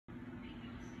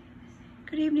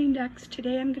Good evening, ducks.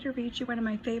 Today I'm going to read you one of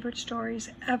my favorite stories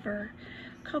ever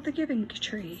called The Giving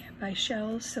Tree by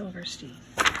Shel Silverstein.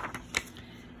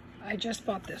 I just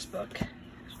bought this book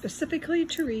specifically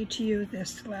to read to you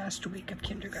this last week of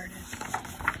kindergarten.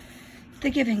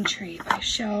 The Giving Tree by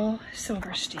Shel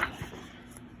Silverstein.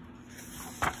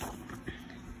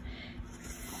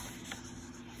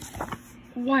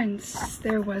 Once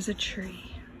there was a tree,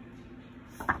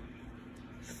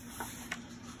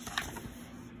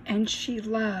 and she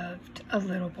loved a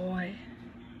little boy.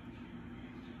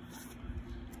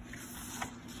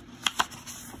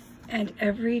 And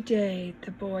every day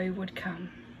the boy would come.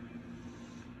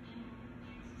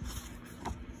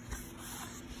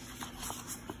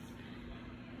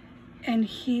 And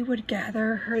he would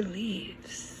gather her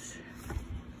leaves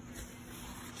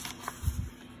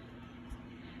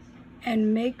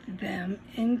and make them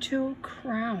into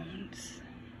crowns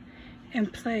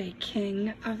and play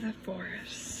king of the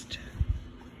forest.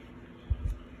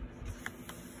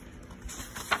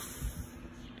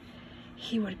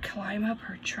 He would climb up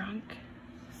her trunk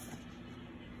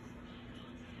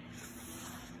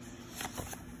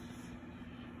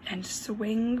and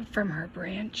swing from her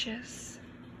branches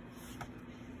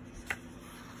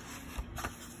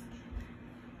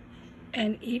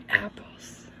and eat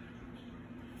apples.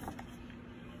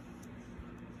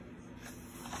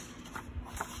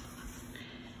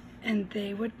 And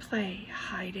they would play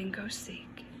hide and go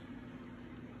seek.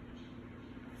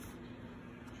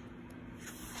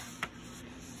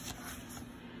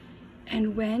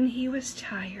 And when he was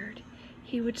tired,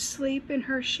 he would sleep in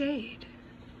her shade.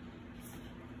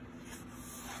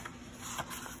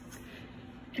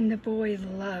 And the boy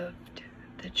loved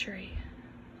the tree.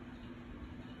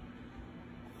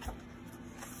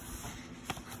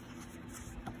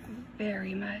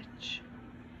 Very much.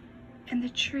 And the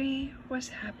tree was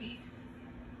happy.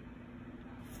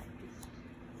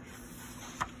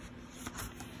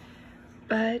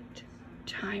 But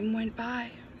time went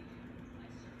by.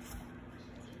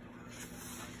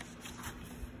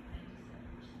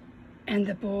 And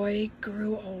the boy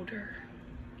grew older.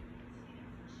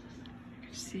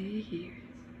 See here.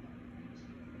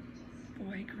 The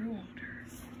boy grew older.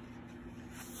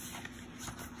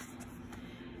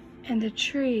 And the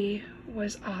tree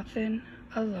was often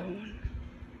alone.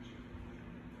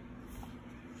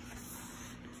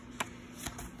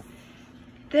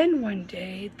 Then one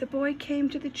day the boy came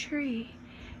to the tree,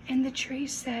 and the tree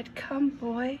said, "Come,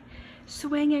 boy,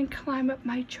 swing and climb up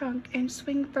my trunk and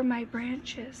swing from my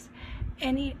branches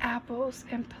and eat apples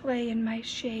and play in my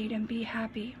shade and be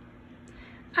happy."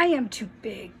 "I am too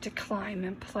big to climb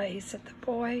and play," said the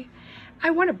boy. "I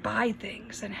want to buy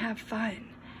things and have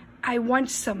fun. I want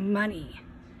some money.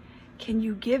 Can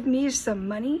you give me some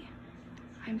money?"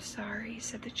 "I'm sorry,"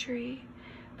 said the tree,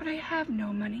 "but I have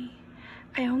no money.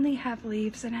 I only have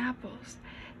leaves and apples.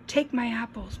 Take my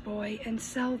apples, boy, and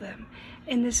sell them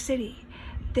in the city.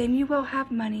 Then you will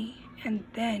have money, and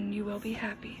then you will be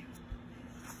happy."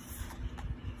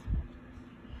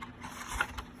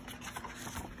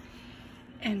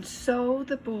 And so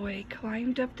the boy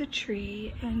climbed up the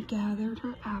tree and gathered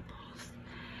her apples,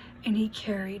 and he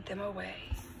carried them away,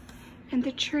 and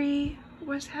the tree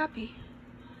was happy.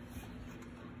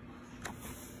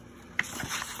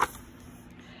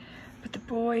 But the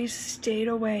boy stayed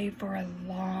away for a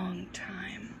long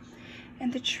time,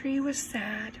 and the tree was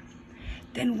sad.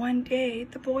 Then one day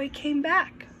the boy came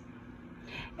back,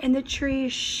 and the tree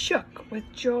shook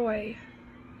with joy.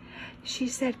 She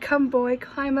said, "Come, boy,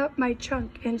 climb up my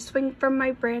trunk and swing from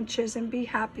my branches and be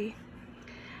happy."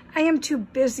 "I am too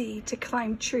busy to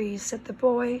climb trees," said the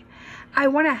boy. "I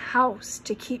want a house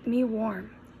to keep me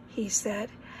warm," he said.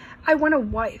 "I want a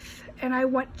wife and I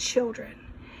want children,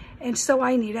 and so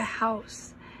I need a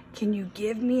house. Can you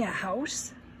give me a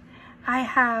house?" "I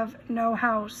have no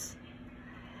house,"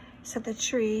 said the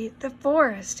tree. "The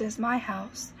forest is my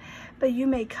house, but you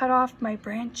may cut off my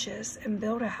branches and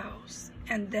build a house,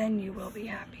 and then you will be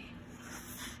happy."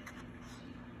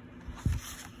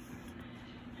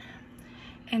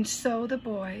 And so the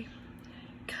boy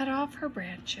cut off her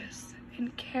branches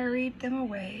and carried them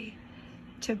away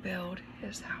to build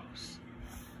his house.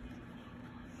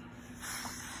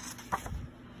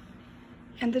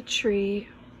 And the tree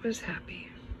was happy.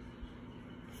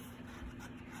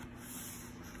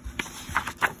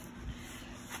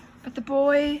 But the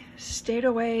boy stayed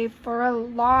away for a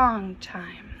long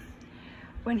time.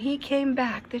 When he came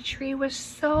back, the tree was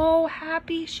so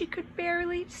happy she could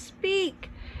barely speak.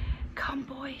 "Come,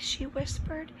 boy," she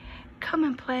whispered. "Come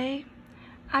and play."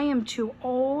 "I am too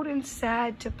old and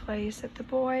sad to play," said the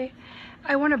boy.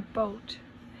 "I want a boat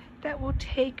that will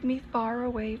take me far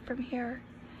away from here.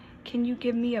 Can you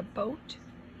give me a boat?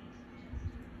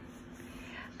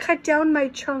 Cut down my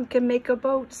trunk and make a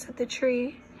boat, said the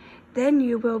tree. Then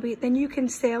you can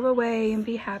sail away and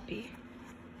be happy.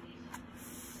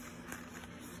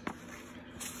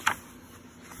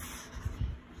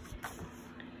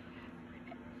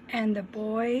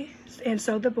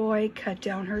 So the boy cut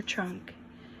down her trunk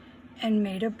and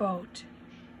made a boat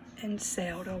and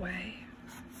sailed away.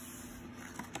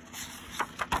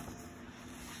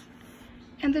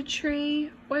 And the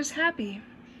tree was happy,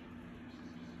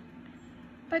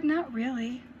 but not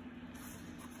really.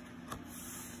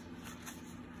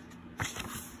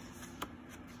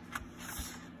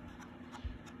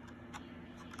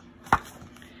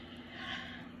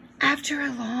 After a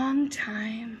long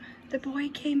time, the boy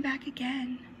came back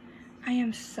again. I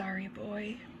am sorry,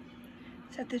 boy,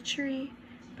 said the tree,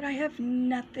 but I have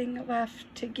nothing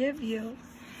left to give you.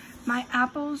 My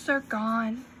apples are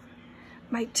gone.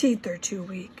 My teeth are too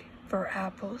weak for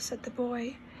apples, said the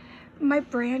boy. My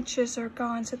branches are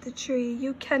gone, said the tree.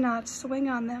 You cannot swing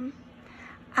on them.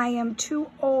 I am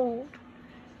too old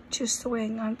to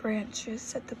swing on branches,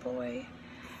 said the boy.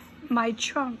 My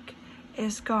trunk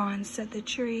is gone, said the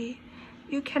tree.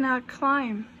 You cannot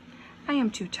climb. I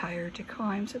am too tired to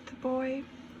climb, said the boy.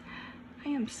 I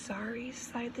am sorry,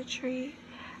 sighed the tree.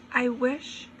 I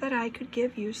wish that I could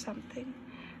give you something,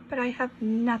 but I have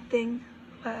nothing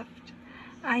left.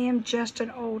 I am just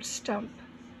an old stump.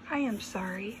 I am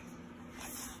sorry.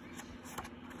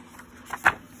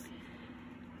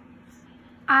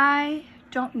 I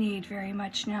don't need very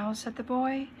much now, said the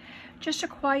boy. Just a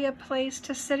quiet place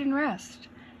to sit and rest.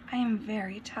 I am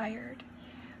very tired.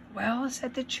 Well,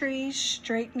 said the tree,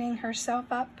 straightening herself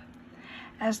up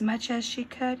as much as she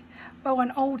could. Well,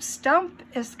 an old stump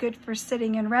is good for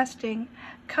sitting and resting.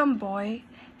 Come, boy,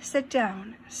 sit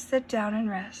down and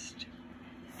rest.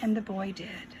 And the boy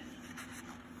did.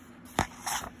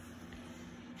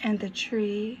 And the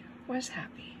tree was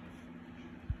happy.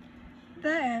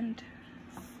 The end.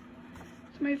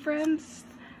 So my friends,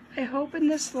 I hope in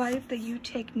this life that you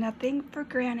take nothing for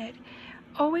granted.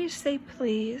 Always say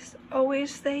please,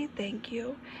 always say thank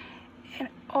you,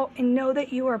 and know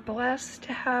that you are blessed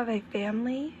to have a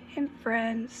family and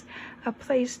friends, a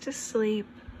place to sleep.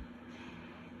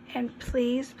 And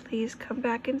please, please come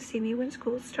back and see me when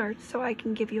school starts so I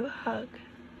can give you a hug.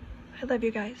 I love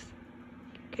you guys.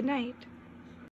 Good night.